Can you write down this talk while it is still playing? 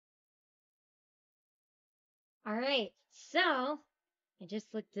All right, so I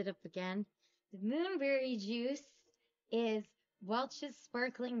just looked it up again. The moonberry juice is Welch's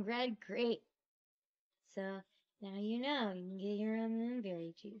sparkling red grape. So now you know you can get your own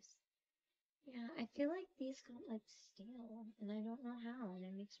moonberry juice. Yeah, I feel like these got like stale, and I don't know how, and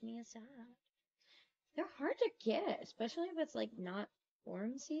it makes me sad. They're hard to get, especially if it's like not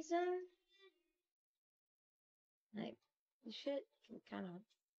form season. Like this shit kind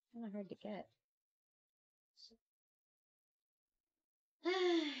of hard to get.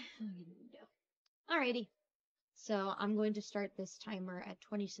 Alrighty. So I'm going to start this timer at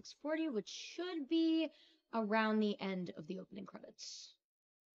 26:40, which should be around the end of the opening credits.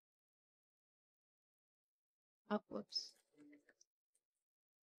 Oh, whoops.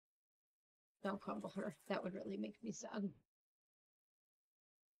 Don't crumble her. That would really make me sad.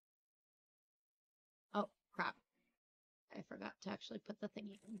 Oh, crap. I forgot to actually put the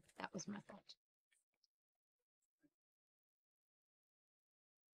thingy in. That was my fault.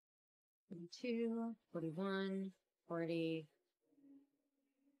 42, 41, 40.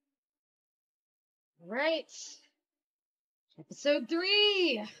 Right. Episode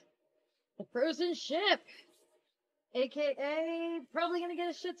 3. The Frozen Ship. a.k.a. probably gonna get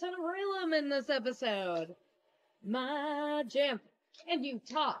a shit ton of Rayllum in this episode. My jam. Can you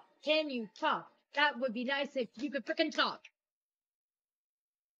talk? Can you talk? That would be nice if you could frickin' talk.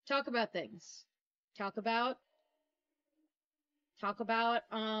 Talk about things. Talk about,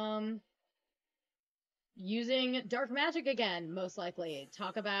 using dark magic again, most likely.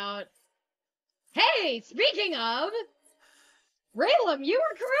 Talk about, hey, speaking of, Rayllum, you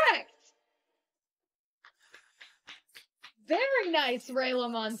were correct. Very nice,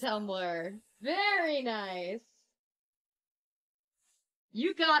 Rayllum on Tumblr. Very nice.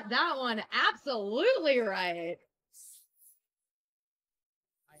 You got that one absolutely right.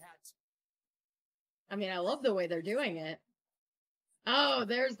 I mean, I love the way they're doing it. Oh,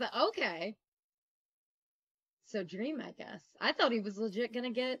 there's the, okay. So Dream, I guess. I thought he was legit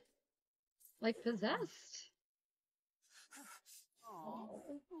gonna get, like, possessed.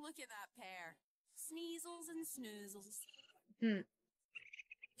 Oh, look at that pair. Sneezels and snoozles.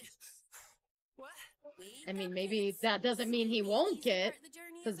 What? I mean, maybe that doesn't mean he won't get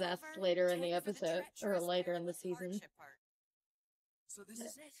possessed later in the episode, or later in the season. So this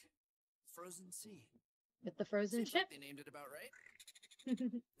is it. Frozen Sea. With the frozen ship. Like they named it about right.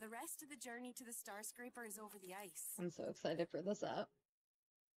 The rest of the journey to the Star Scraper is over the ice. I'm so excited for this up.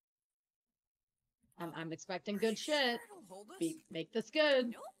 I'm expecting good shit. Make this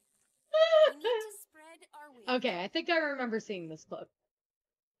good. Nope. We need to spread our wings. Okay, I think I remember seeing this clip.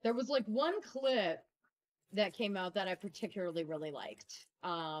 There was like one clip that came out that I particularly really liked.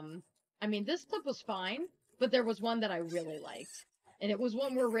 I mean, this clip was fine, but there was one that I really liked. And it was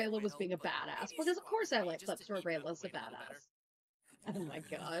one where Rayla was being a badass. Because of course I like clips where Rayla's a badass. Oh my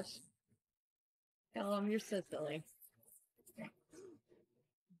gosh. Callum, you're so silly. Try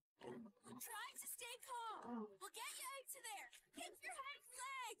to stay calm. We'll get you out of there. Keep your head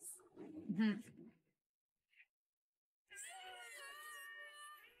and legs.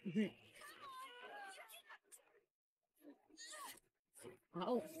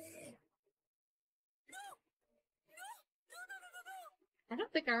 Oh. I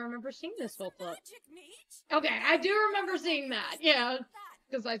don't think I remember seeing this whole clip. Okay, I do remember seeing that. Yeah,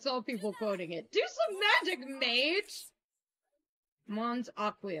 because I saw people quoting it. Do some magic, mage! Mons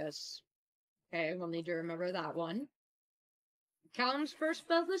Aqueous. Okay, we'll need to remember that one. Callum's first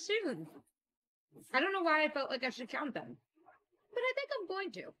spell this season. I don't know why I felt like I should count them. But I think I'm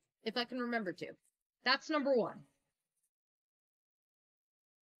going to, if I can remember to. That's number 1.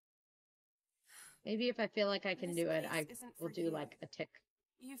 Maybe if I feel like I can do it, I will do like a tick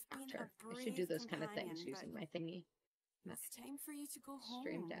after. I should do those kind of things using my thingy. It's time for you to go home.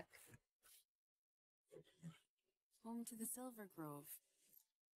 Stream Deck. Home to the Silver Grove.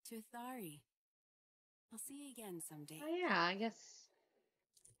 To Athari. I'll see you again someday. Oh yeah, I guess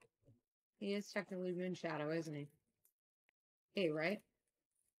he is technically Moon Shadow, isn't he? Hey, right?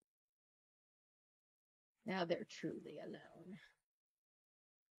 Now they're truly alone.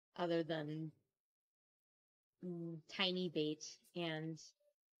 Other than Tiny Bait and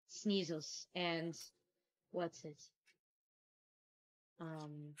Sneezels and what's it?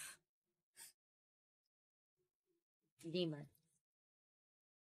 Lemur.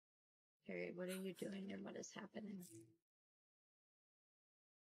 Harry, what are you doing and what is happening?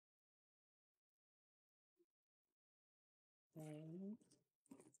 Okay.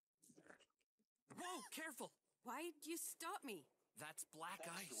 Whoa, careful! Why'd you stop me? That's black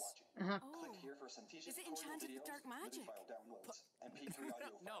Thanks for ice. watching. Uh-huh. Click Oh, here for Santesian is it tutorial enchanted with videos, dark magic? MIDI file downloads, MP3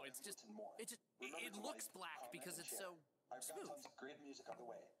 audio No, file it's just, downloads, and more. it just, Remember it to looks like, black comment, because and it's share. so I've got smooth. tons of great music on the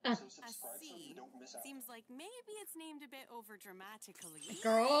way, so I subscribe so you see. don't miss out. Seems like maybe it's named a bit over dramatically.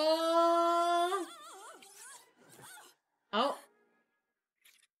 Girl! Oh.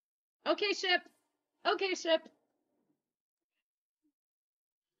 Okay, ship. Okay, ship.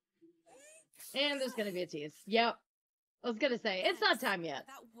 And there's gonna be a tease. Yep. I was gonna say, it's not time yet.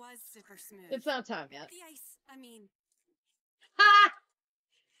 That was super smooth. It's not time yet. The ice, I mean, Ha!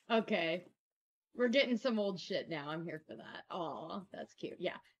 Okay. We're getting some old shit now. I'm here for that. Aw, that's cute.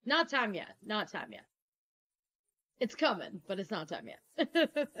 Yeah. Not time yet. Not time yet. It's coming, but it's not time yet.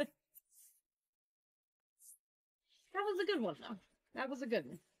 That was a good one, though. That was a good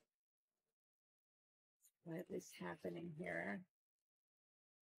one. What is happening here?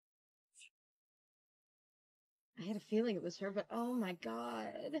 I had a feeling it was her, but oh my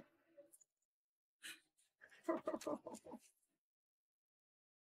god.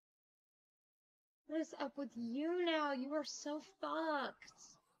 What is up with you now? You are so fucked.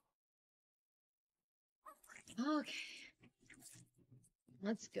 Okay.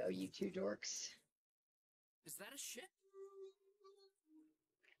 Let's go, you two dorks. Is that a ship?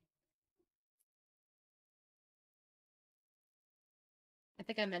 I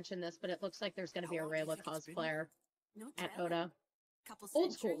think I mentioned this, but it looks like there's going to be a How long do you Rayla think it's been cosplayer no at telling. Oda. Couple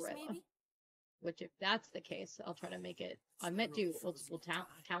Old school centuries, Rayla. maybe? Which, if that's the case, I'll try to make it. I meant do old school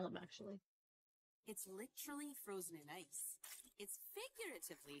Callum, actually. It's literally frozen in ice. It's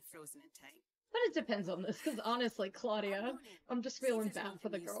figuratively frozen in time. But it depends on this, because honestly, Claudia, I'm just feeling bad for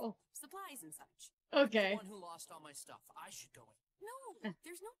the girl. Supplies and such. Okay. The one who lost all my stuff. I should go in. No,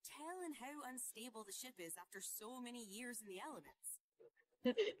 there's no telling how unstable the ship is after so many years in the elements.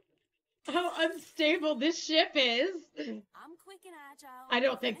 How unstable this ship is. I'm quick and agile. I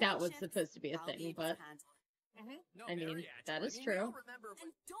don't think If that was ships, supposed to be a I'll be thing, able to but handle it. No, I mean, very that agile. is we true. all remember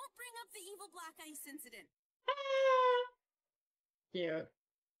And don't bring up the evil black ice incident. Cute.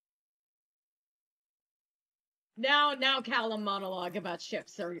 Now Callum monologue about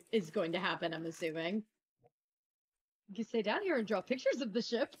ships is going to happen, I'm assuming. You stay down here and draw pictures of the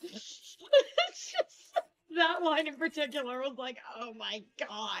ship. It's just, that line in particular was like, oh my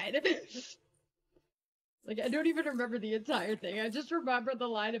god. Like, I don't even remember the entire thing. I just remember the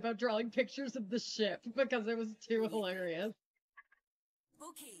line about drawing pictures of the ship because it was too hilarious.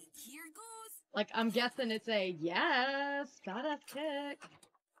 Okay, here goes. Like, I'm guessing it's a yes, badass kick.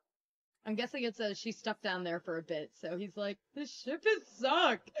 I'm guessing it's a she's stuck down there for a bit, so he's like, this ship is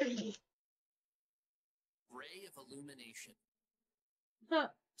suck. Ray of Illumination. Huh.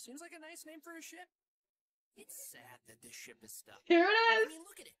 Seems like a nice name for a ship. It's sad that this ship is stuck. Here it I is. mean,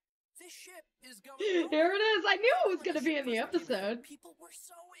 look at it. This ship is going Here it is. I knew it was When going to be in the ship first became a thing, episode. People were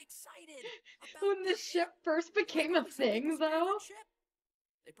so excited about When the ship first became a Probably some thing, people's though. favorite ship.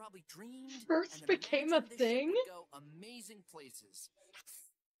 They probably dreamed First and became a imagined this ship thing? would go amazing places.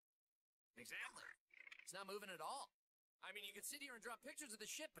 Exactly. It's not moving at all. I mean, you could sit here and draw pictures of the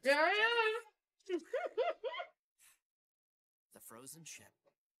ship, but There I am. the frozen ship.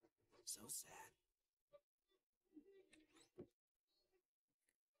 So sad.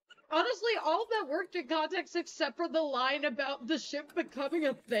 Honestly, all of that worked in context except for the line about the ship becoming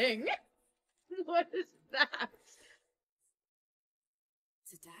a thing. What is that?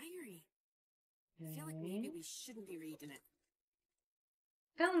 It's a diary. I feel like maybe we shouldn't be reading it.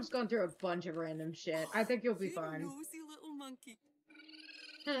 Callum's gone through a bunch of random shit. I think you'll be You fine. nosy little monkey.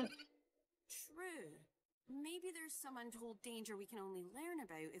 Huh. True. Maybe there's some untold danger we can only learn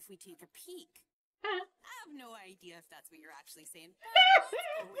about if we take a peek. Huh. I have no idea if that's what you're actually saying. But let's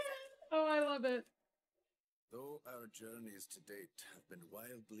go with it. Oh, I love it. Though our journeys to date have been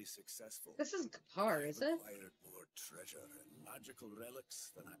wildly successful, This is Qatar, is I it? have acquired more treasure and magical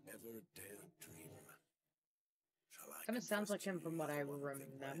relics than I ever dared dream. Shall I Kind of sounds like him confess to from you what I the one remember.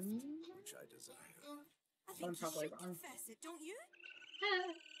 thing left which I desire? I I'm think probably you should wrong. confess it, don't you?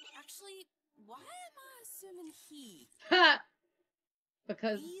 Actually, why am I assuming he? Ha!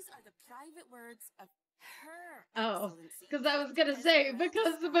 Because These are the private words of her oh, excellency. because I was gonna say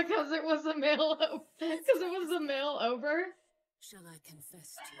because it was a male because it was a male over. Shall I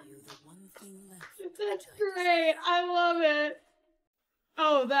confess to you the one thing left? That's great. I love it.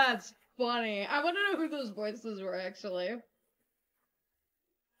 Oh, that's funny. I want to know who those voices were actually.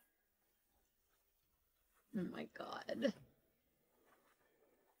 Oh my god.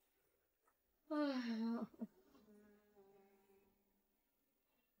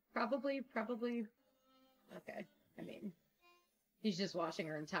 Probably. Okay. I mean, he's just washing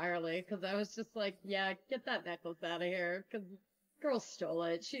her entirely because I was just like, yeah, get that necklace out of here because Girl stole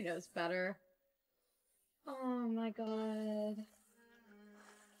it. She knows better. Oh my god.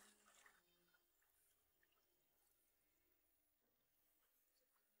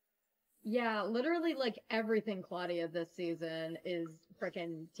 Yeah, literally, like, everything Claudia this season is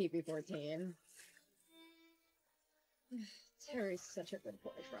frickin' TP14. Terry's such a good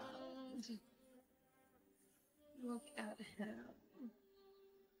boyfriend. Look at him.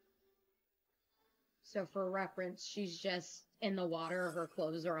 So for reference, she's just in the water, her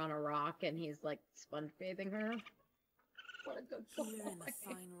clothes are on a rock, and he's, like, sponge bathing her. What a good boy. Here in the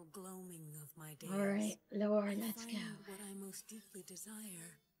final gloaming of my days. Alright, Lore, I let's go. find what I most deeply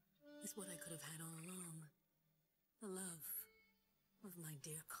desire is what I could have had all along. The love of my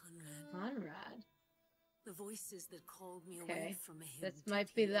dear Conrad. Conrad. The voices that called me Okay, away from him. this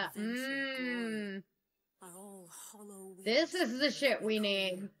might be that. Are all hollow. This is the shit we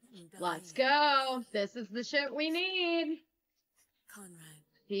need. Let's go. This is the shit we need. Conrad.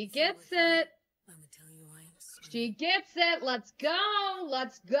 He gets it. I would tell you I am sorry. She gets it. Let's go.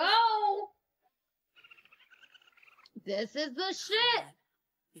 Let's go. This is the shit.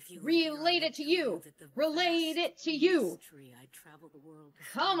 If you Relate it to you. Relate it to you. I traveled the world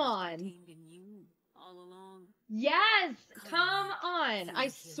Come on. in you all along. Yes. Come on. I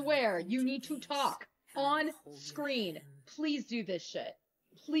swear, you need to talk on screen. Please do this shit.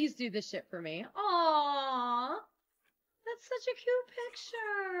 Please do this shit for me. Aww. That's such a cute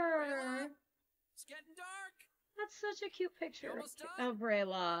picture. It's getting dark. That's such a cute picture You almost done? of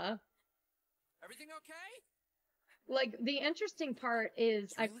Rayla. Everything okay? Like, the interesting part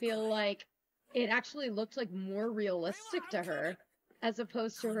is, I feel like it actually looked like more realistic to her, as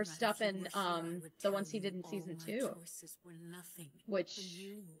opposed to her stuff in, the ones he did in season 2. Which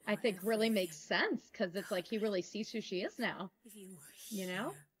I think really makes sense, because it's like he really sees who she is now. You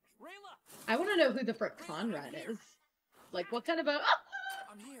know? Rayla! I want to know who the frick Conrad is. Like, what kind of a...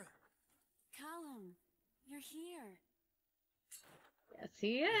 I'm here. Callum, you're here. Yes,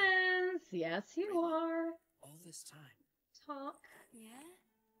 he is. Yes, you are. All this time. Talk. Yeah?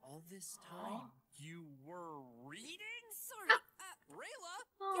 All this time? You were reading? Sorry, Rayla?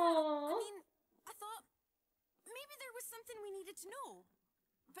 Aww. I mean, I thought maybe there was something we needed to know.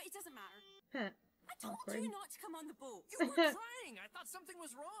 But it doesn't matter. I told Awkward. you not to come on the boat. You were crying. I thought something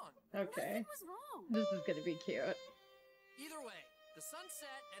was wrong. Okay. Nothing was wrong. This is gonna be cute. Either way, the sun's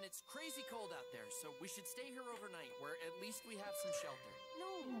set and it's crazy cold out there, so we should stay here overnight, where at least we have some shelter.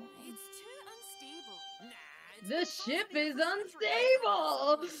 No, it's too unstable. Nah, it's The been ship supposed to be is a country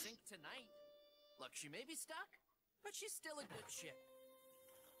unstable. that's sink tonight. Look, she may be stuck, but she's still a good ship.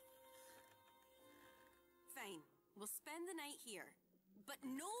 Fine, we'll spend the night here. But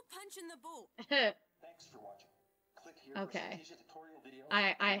no punching the boat. Thanks for watching. Click here for Okay. Statisia tutorial video.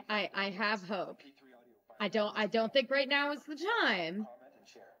 I have hope. MP3 audio file. I don't think right now is the time, Comment and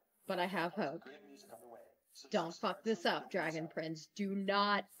share. but I have hope. Great music on the way. Don't Subscribe fuck this so you up, don't miss Dragon out. Prince. Do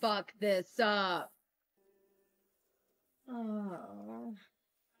not fuck this up. Oh.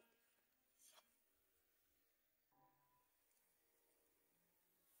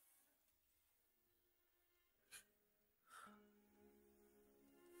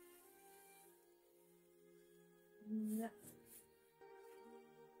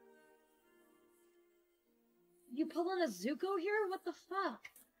 You pulling a Zuko here? What the fuck?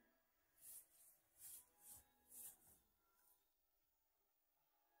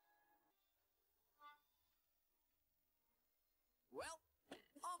 Well,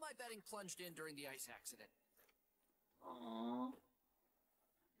 all my betting plunged in during the ice accident. Aww.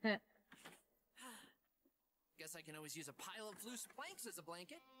 Guess I can always use a pile of loose planks as a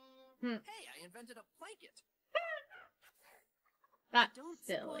blanket. Hmm. Hey, I invented a blanket. That's Don't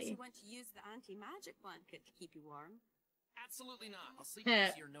suppose silly. you want to use the anti-magic blanket to keep you warm? Absolutely not. I'll sleep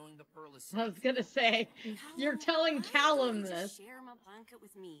easier knowing the pearl is I was safe. gonna say, you're telling Why Callum don't you this. share my blanket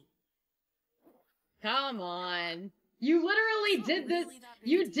with me. Come on. You literally Not did this. really that big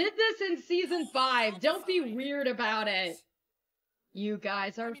a You deal. did this in season 5. Don't be weird about it. You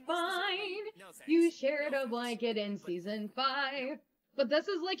guys I are mean, most deservedly, fine. no thanks. You shared No a thanks. blanket in But- season 5. But this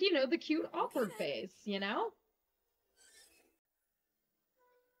is like, you know, the cute awkward face, you know?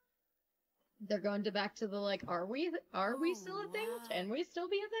 They're going to back to the like, are we still a thing? wow. Can we still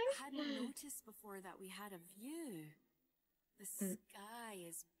be a Hadn't thing? noticed before that we had a view. The Hmm. sky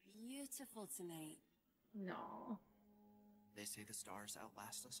is beautiful tonight. No. They say the stars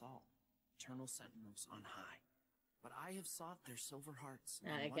outlast us all, eternal sentinels on high. But I have sought their silver hearts.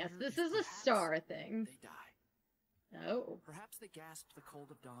 and I guess wonder this if is a perhaps star thing. They die. Oh. Perhaps they gasped the cold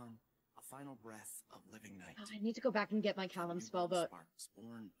of dawn, a final breath of living night. Oh, I need to go back and get my Callum Newborn spell book. Sparks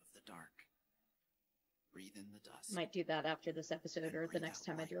born of the dark. breathe in the dust. Might do that after this episode or the breathe next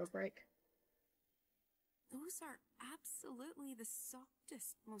out time I do a light. break. Those are absolutely the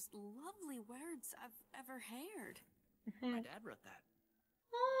softest, most lovely words I've ever heard. My dad wrote that.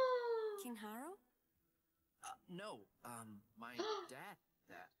 Oh. King Harrow? No, my dad,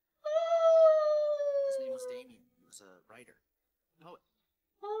 that. Oh. His name was Damian. He was a writer, poet.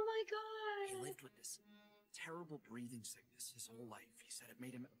 Oh my He god. lived with this terrible breathing sickness his whole life. He said it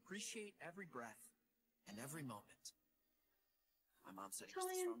made him appreciate every breath and every moment. My mom said he was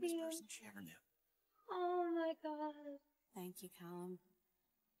the strongest Damian. person she ever knew. Oh my god. Thank you, Callum.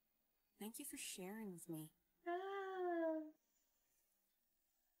 Thank you for sharing with me. Ah.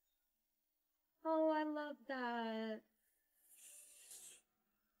 Oh, I love that.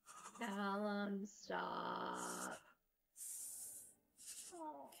 Callum, stop.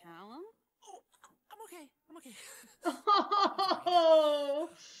 Oh. Callum? Oh, I'm okay. I'm okay. Oh,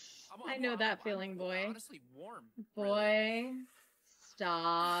 I I'm- know I'm- that I'm feeling, boy. Honestly, warm. Really. Boy,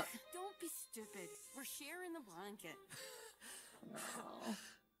 stop. Don't be stupid. We're sharing the blanket. Oh.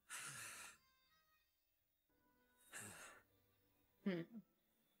 Hmm.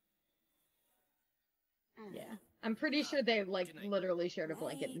 Yeah, I'm pretty sure they like Good night. literally shared a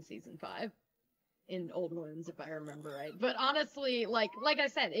blanket in season 5, in Old Wounds, if I remember right. But honestly, like I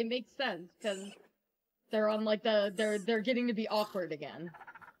said, it makes sense because they're on like they're getting to be awkward again.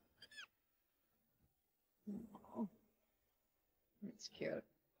 Aw. That's cute.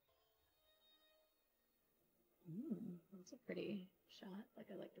 That's a pretty shot. Like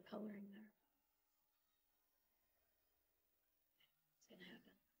I like the coloring there. It's gonna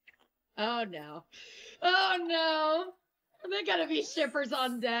happen. Oh no. Oh no! They gotta be shippers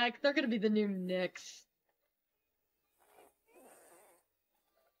on deck. They're gonna be the new Knicks.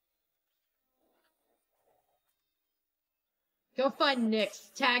 Go find Knicks.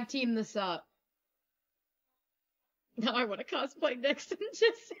 Tag team this up. Now I want to cosplay Knicks and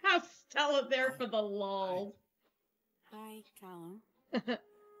just have Stella there for the lol. Hi, Callum.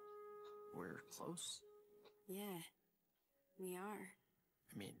 We're close. Yeah, we are.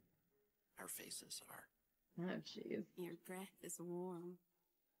 I mean, our faces are. Oh jeez. Your breath is warm.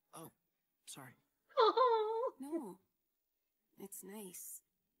 Oh, sorry. Oh. No, it's nice.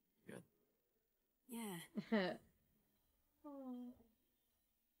 Good. Yeah. Oh.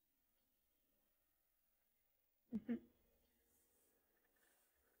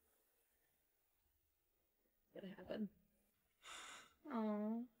 It's gonna happen.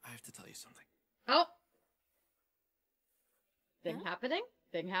 Oh. I have to tell you something. Oh. Thing Huh? happening?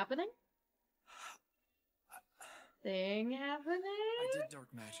 Thing happening? Thing happening? I did dark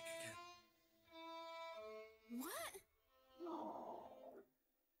magic again. What? Oh.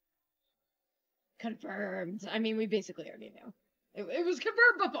 Confirmed. I mean, we basically already knew. It was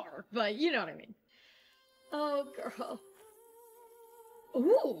confirmed before, but you know what I mean. Oh, girl.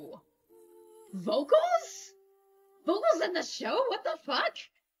 Ooh. Vocals? Vocals in the show? What the fuck?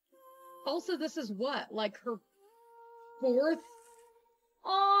 Also, this is what? Like her 4th?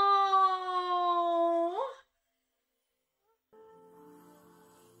 Oh.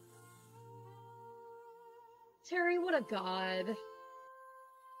 Terry, what a god.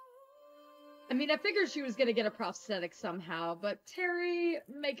 I mean, I figured she was gonna get a prosthetic somehow, but Terry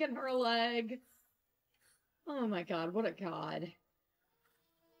making her leg. Oh my god, what a god.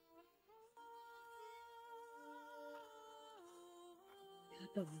 God,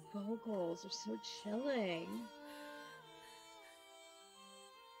 the vocals are so chilling.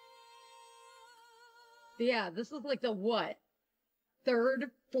 But yeah, this is like the what? 3rd,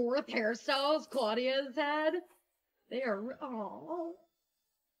 4th hairstyles Claudia's had? They are, oh,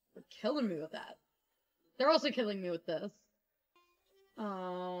 they're killing me with that. They're also killing me with this.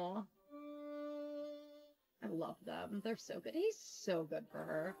 Oh, I love them. They're so good. He's so good for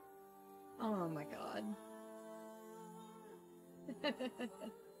her. Oh my god.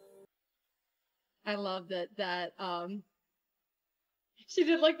 I love that, she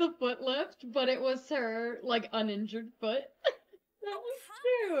did like the foot lift, but it was her, like, uninjured foot. That was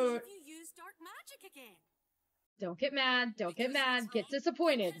cute. You used dark magic again. Don't get mad. Don't get mad. Get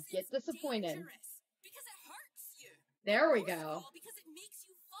disappointed. Get disappointed. Because it hurts you. There we Most of go. all, because it makes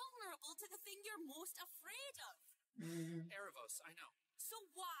you vulnerable to the thing you're most afraid of. Erebos, I know. So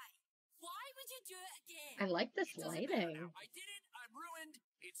why? Why would you do it again? I like this It doesn't matter lighting. now. I did it. I'm ruined.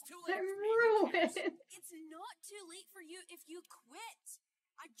 It's too late. I'm for me. Who cares? ruined. It's not too late for you if you quit.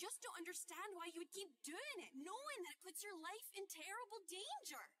 I just don't understand why you would keep doing it, knowing that it puts your life in terrible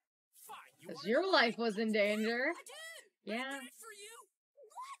danger. Fine. You Because wanna your know why? life was in danger. I do. Yeah. I did it for you.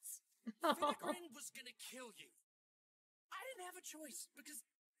 What? Viren was gonna kill you. I didn't have a choice because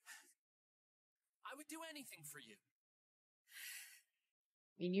I would do anything for you.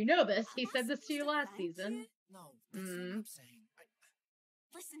 I mean, you know this. He said this to you last Thank season. you. No, that's not what I'm saying.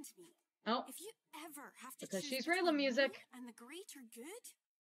 Listen to me. Oh, If you ever have to because choose she's between Rayllum me music. and the greater good,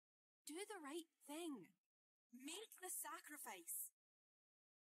 do the right thing. Make the sacrifice.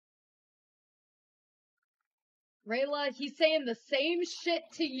 Rayla, he's saying the same shit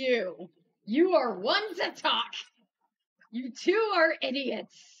to you. You are one to talk. You two are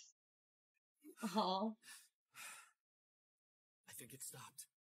idiots. Oh. I think it stopped.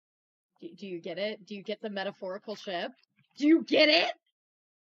 Do you get it? Do you get the metaphorical ship? Do you get it?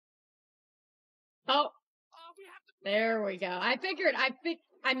 Oh. There we go. I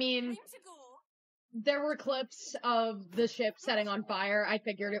mean, Time to go. there were clips of the ship setting on fire. I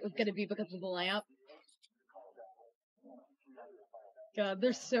figured it was going to be because of the lamp. God,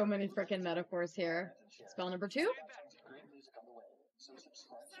 there's so many freaking metaphors here. Spell number 2.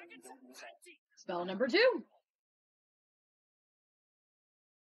 Spell number 2.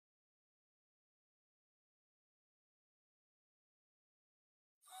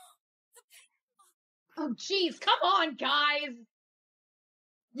 Oh, jeez, come on, guys!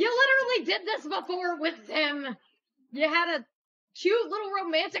 You literally did this before with him! You had a cute little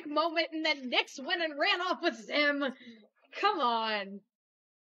romantic moment, and then Nyx went and ran off with Zim! Come on!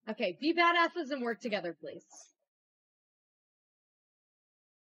 Okay, be badasses and work together, please.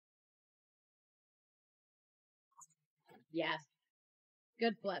 Yes.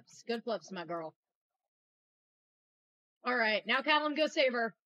 Good flips, my girl. Alright, now Callum, go save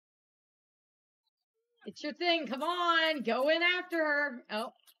her. It's your thing, come on! Go in after her!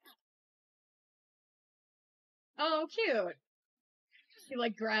 Oh. Oh, cute. He,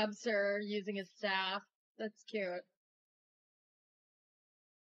 like, grabs her using his staff. That's cute.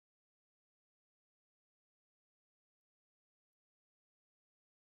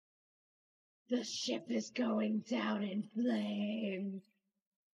 The ship is going down in flames.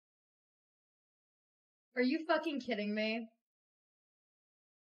 Are you fucking kidding me?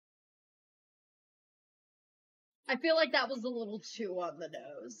 I feel like that was a little too on the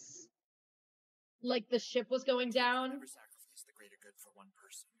nose. Like the ship was going down. Never sacrifice the greater good for one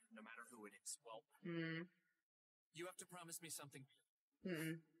person, no matter who it is. Well, you have to promise me something.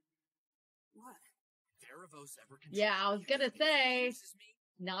 What? If Erebos ever Yeah, I was gonna say,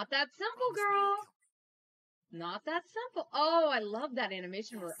 not that simple, girl. Not that simple. Oh, I love that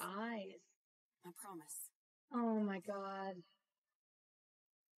animation of her eyes. I promise. Oh my god.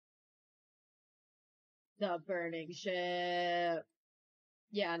 The burning ship.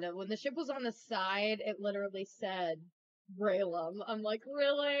 Yeah, no, when the ship was on the side, it literally said Rayllum. I'm like,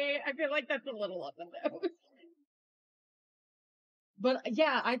 really? I feel like that's a little up the nose. But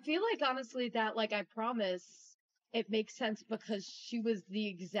yeah, I feel like honestly that, like, I promise it makes sense because she was the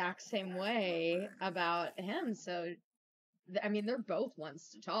exact same way about him. So, I mean, they're both ones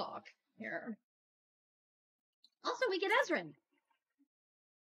to talk here. Also, we get Ezrin.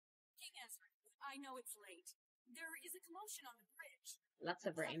 King Ezrin, I know it's late. There is a commotion on the bridge. Lots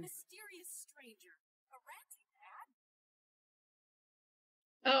of A rain. mysterious stranger. A ranting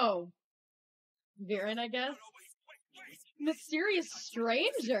ad? Oh. Viren, I guess? Mysterious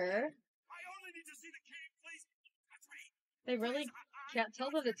stranger? They really can't tell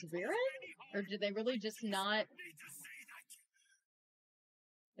that it's Viren? Or do they really just not?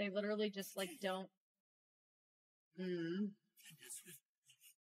 They literally just, like, don't. I am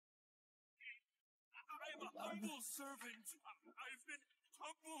a humble servant. I've been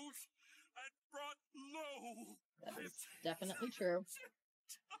humbled and brought low. That is definitely true.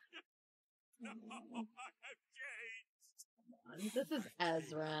 I have changed. This is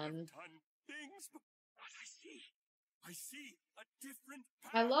Ezrin. Done things, but I see a different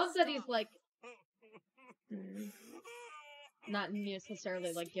path. I love that he's, like, not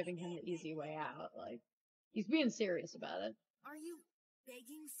necessarily, like, giving him the easy way out. Like, he's being serious about it. Are you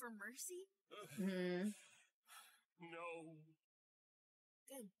begging for mercy? No.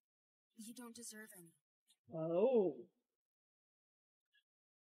 Good. You don't deserve any. Oh.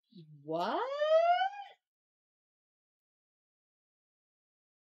 What?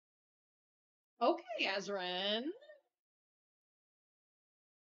 Okay, Ezrin.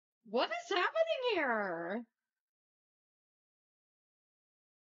 What is happening here?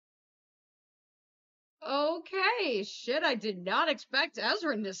 Okay, shit, I did not expect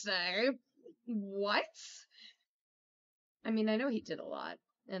Ezrin to say. What? I mean, I know he did a lot,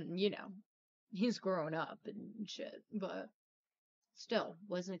 and, you know, he's grown up and shit, but still,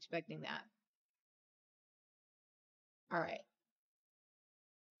 wasn't expecting that. Alright.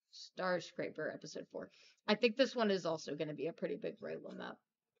 Star Scraper, episode 4. I think this one is also going to be a pretty big Rayllum map.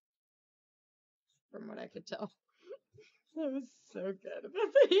 from what I could tell. That was so good.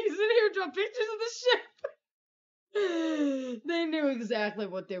 He's in here drawing pictures of the ship. They knew exactly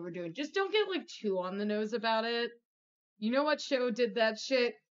what they were doing. Just don't get like too on the nose about it. You know what show did that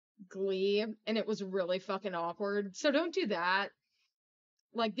shit? Glee, and it was really fucking awkward. So don't do that.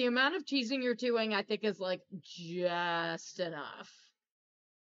 Like, the amount of teasing you're doing, I think, is like just enough.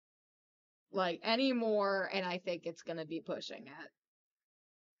 Like, any more, and I think it's gonna be pushing it.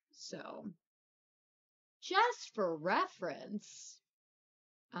 So, just for reference,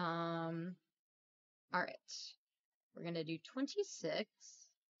 all right, we're gonna do 26.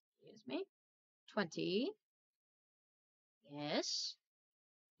 Excuse me, 20. Yes.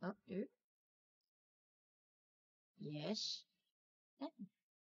 Oh, ooh. Yes. How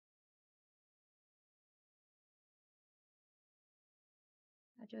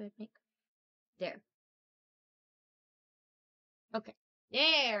do I make? There. Okay.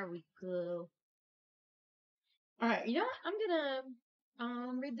 There we go. Alright, you know what? I'm gonna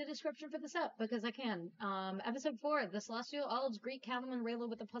read the description for this up because I can. Episode 4, The Celestial Elves greet Callum and Rayla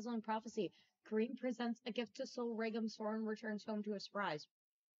with a puzzling prophecy. Kareem presents a gift to Soul Rayllum. Soren returns home to a surprise.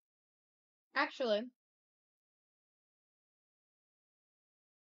 Actually,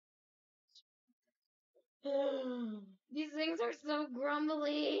 these things are so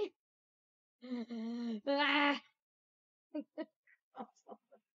grumbly. Ah.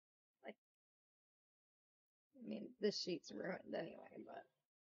 I mean, this sheet's ruined anyway, but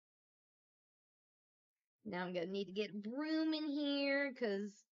now I'm gonna need to get a broom in here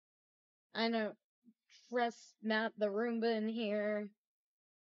because I don't trust Matt the Roomba in here.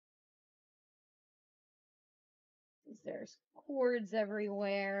 There's cords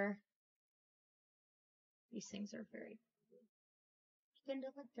everywhere. These things are very kind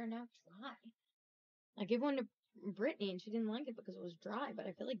of like they're now dry. I gave one to Brittany and she didn't like it because it was dry, but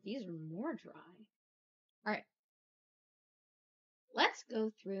I feel like these are more dry. Alright. Let's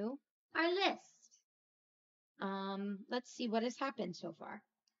go through our list. Let's see what has happened so far.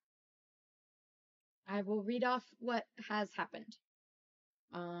 I will read off what has happened.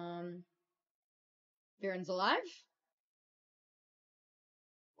 Viren's alive.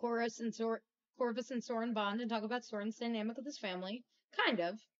 Corvus and Soren bond and talk about Soren's dynamic with his family. Kind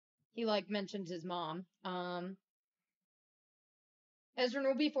of. He, mentioned his mom. Ezra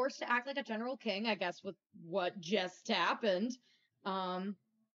will be forced to act like a general king, I guess, with what just happened.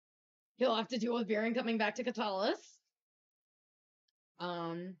 He'll have to deal with Viren coming back to Catalyst.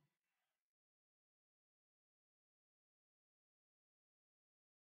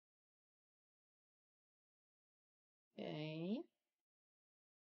 Okay.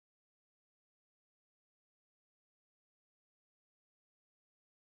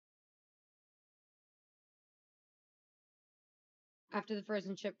 After the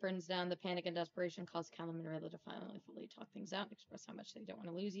frozen ship burns down, the panic and desperation cause Callum and Rayla to finally fully talk things out and express how much they don't want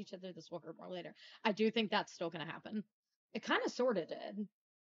to lose each other. This will hurt more later. I do think that's still going to happen. It kind of sort of did.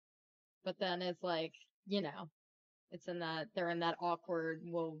 But then it's like, it's they're in that awkward,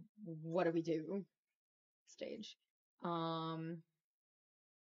 well, what do we do stage. Okay.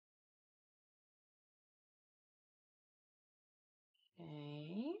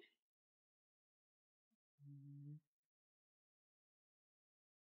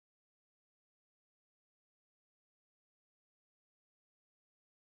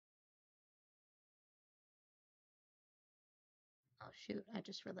 Oh shoot, I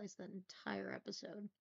just realized that entire episode